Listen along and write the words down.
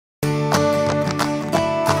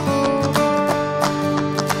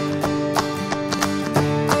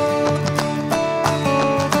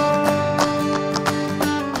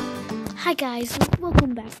guys,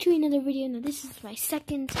 welcome back to another video. Now this is my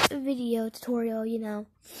second video tutorial,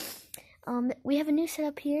 we have a new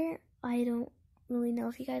setup here. I don't really know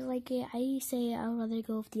if you guys like it. I say I'd rather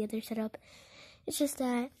go with the other setup. It's just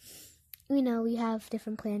that, we have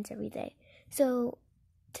different plans every day. So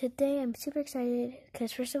today I'm super excited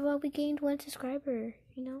because first of all, we gained 1 subscriber,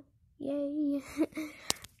 yay.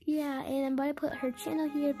 Yeah, and I'm about to put her channel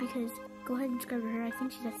here because go ahead and subscribe to her. I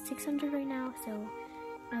think she's at 600 right now, so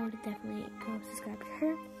I would definitely go subscribe to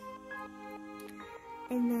her.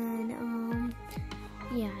 And then,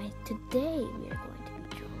 today we are going to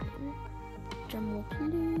be drawing. Drum roll,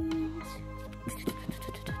 please.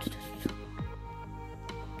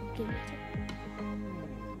 Give me a second.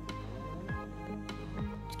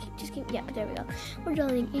 Just keep, yeah, there we go. We're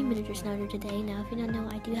drawing a miniature schnauzer today. Now, if you don't know,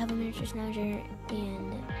 I do have a miniature schnauzer,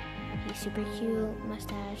 and he's super cute,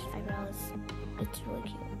 mustache, eyebrows. It's really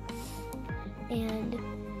cute. And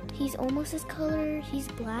he's almost this color. He's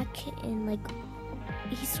black and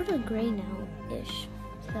he's sort of gray now-ish.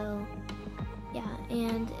 So yeah,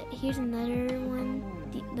 and here's another one.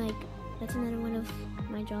 That's another one of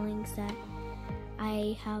my drawings that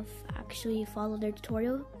I have actually followed their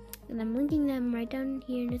tutorial, and I'm linking them right down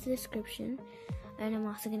here in the description. And I'm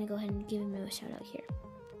also gonna go ahead and give him a shout out here.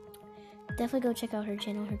 Definitely go check out her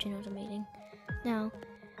channel. Her channel is amazing. Now,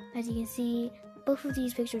 as you can see, both of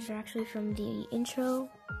these pictures are actually from the intro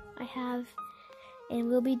I have, and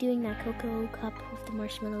we'll be doing that cocoa cup with the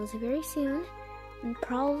marshmallows very soon, and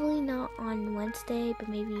probably not on Wednesday, but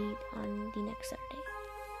maybe on the next Saturday.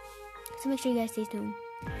 So make sure you guys stay tuned.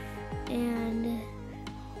 And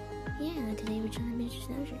yeah, today we're drawing miniature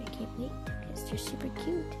schnauzer. I can't wait because they're super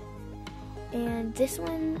cute. And this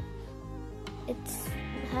one, it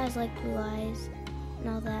has blue eyes and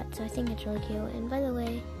all that, so I think it's really cute. And by the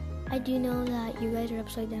way, I do know that you guys are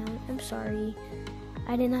upside down. I'm sorry.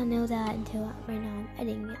 I did not know that until right now I'm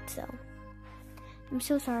editing it, so I'm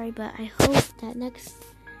so sorry, but I hope that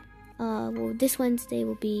this Wednesday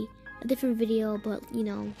will be a different video, but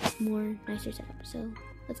more nicer setup. So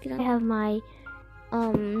let's get on. I have my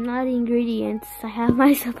not ingredients, I have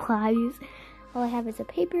my supplies. All I have is a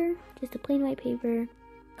paper, just a plain white paper,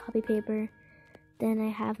 copy paper. Then I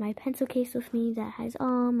have my pencil case with me that has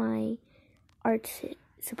all my art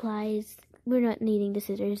supplies. We're not needing the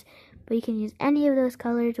scissors, but you can use any of those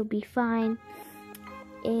colors, will be fine.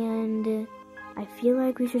 And I feel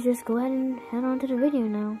like we should just go ahead and head on to the video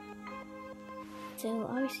now. So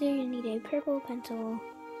obviously you need a purple pencil.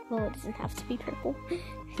 Well, it doesn't have to be purple.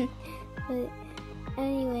 But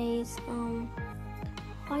anyways,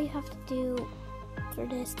 all you have to do for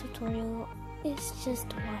this tutorial is just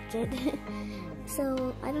watch it.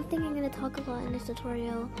 So I don't think I'm going to talk a lot in this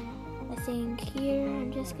tutorial. I think here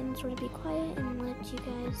I'm just going to sort of be quiet and let you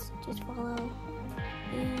guys just follow.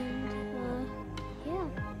 And yeah,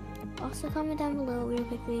 also comment down below real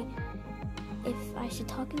quickly if I should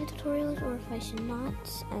talk in the tutorials or if I should not.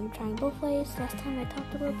 I'm trying both ways. Last time I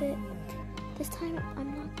talked a little bit. This time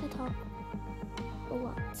I'm not going to talk a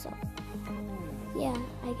lot, so yeah,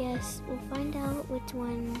 I guess we'll find out which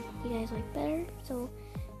one you guys like better. So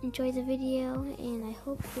enjoy the video, and I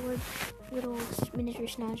hope your little miniature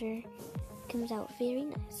schnauzer comes out very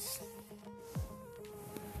nice.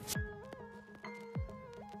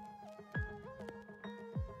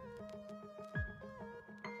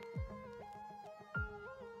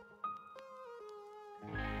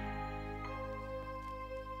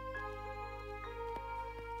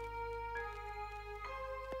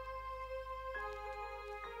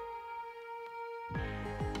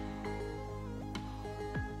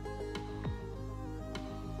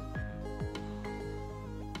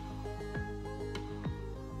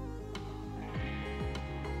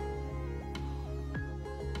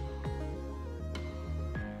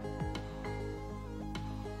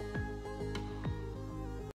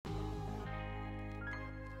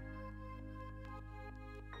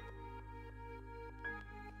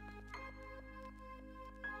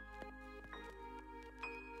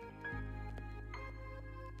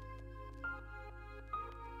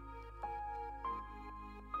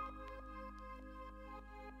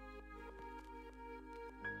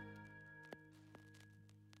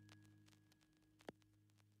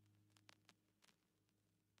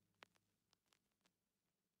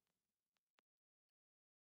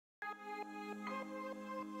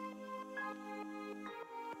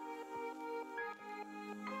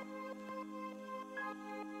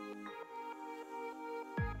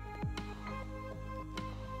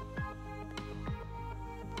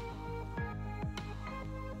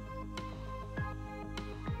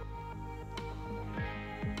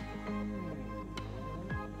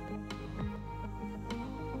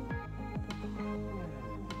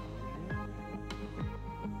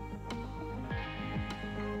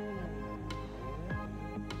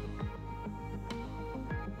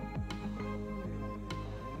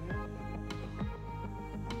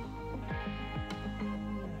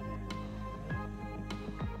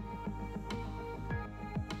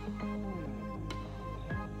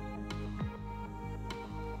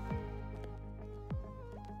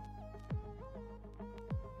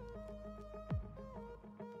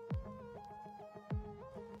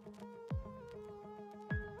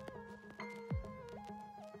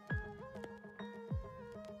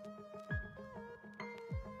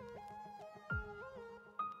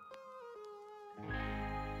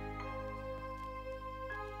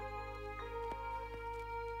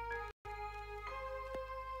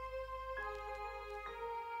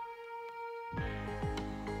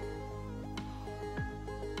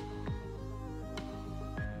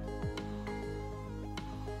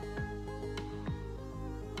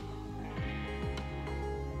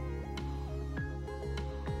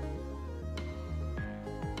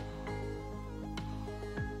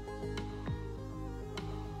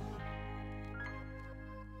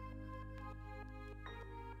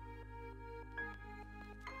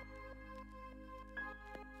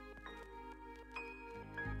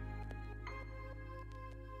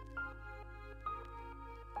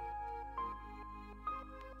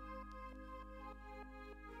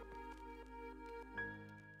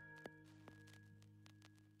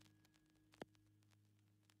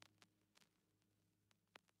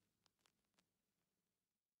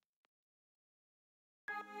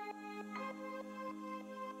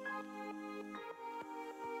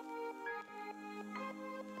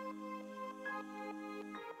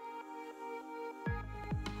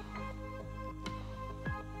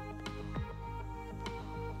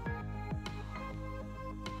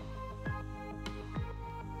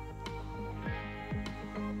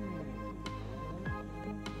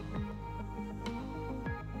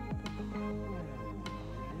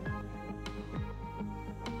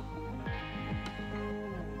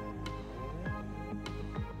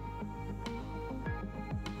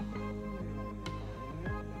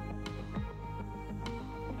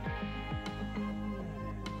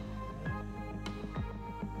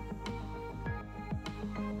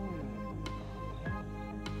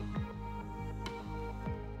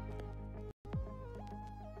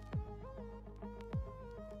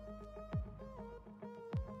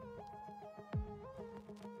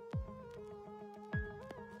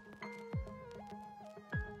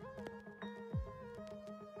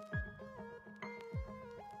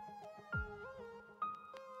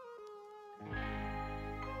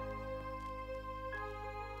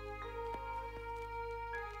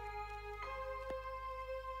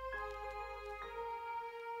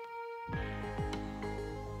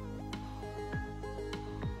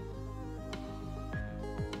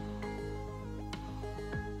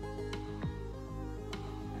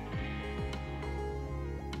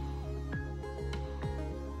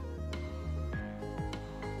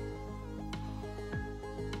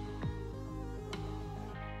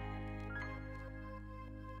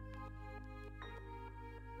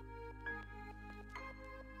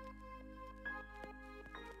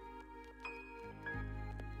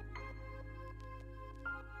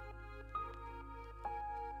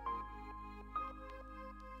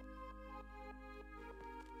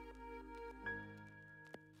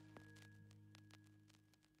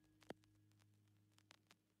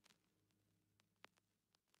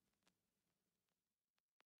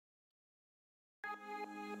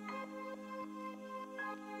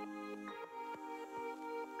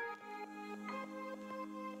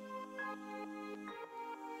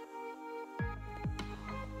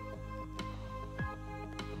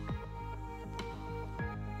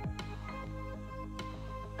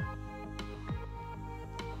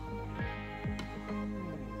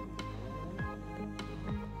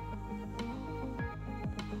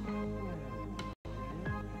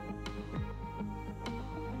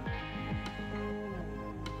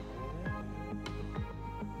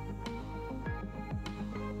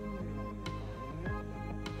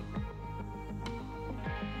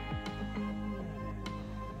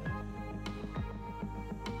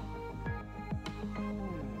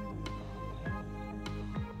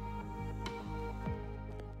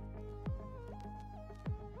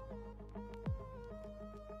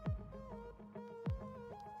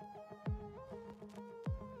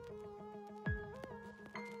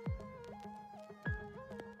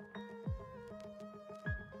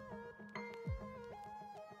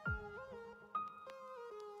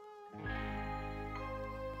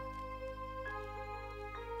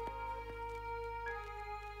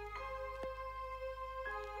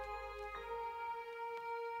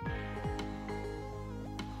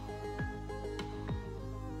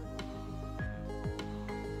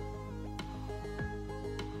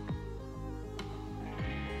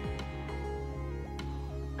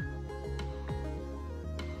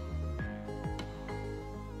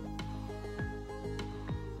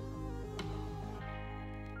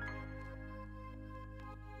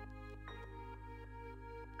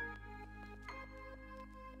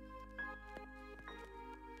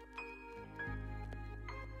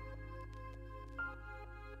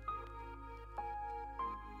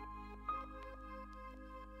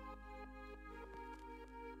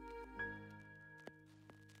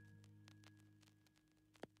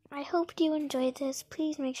 I hope you enjoyed this.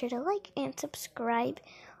 Please make sure to like and subscribe.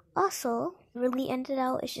 Also, really ended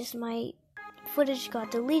out, it's just my footage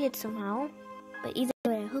got deleted somehow. But either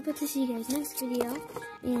way, I hope to see you guys next video.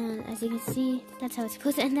 And as you can see, that's how it's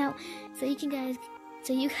supposed to end out. So you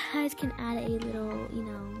guys can add a little,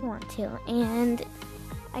 want to. And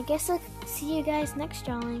I guess I'll see you guys next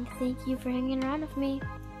drawing. Thank you for hanging around with me.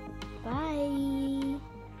 Bye.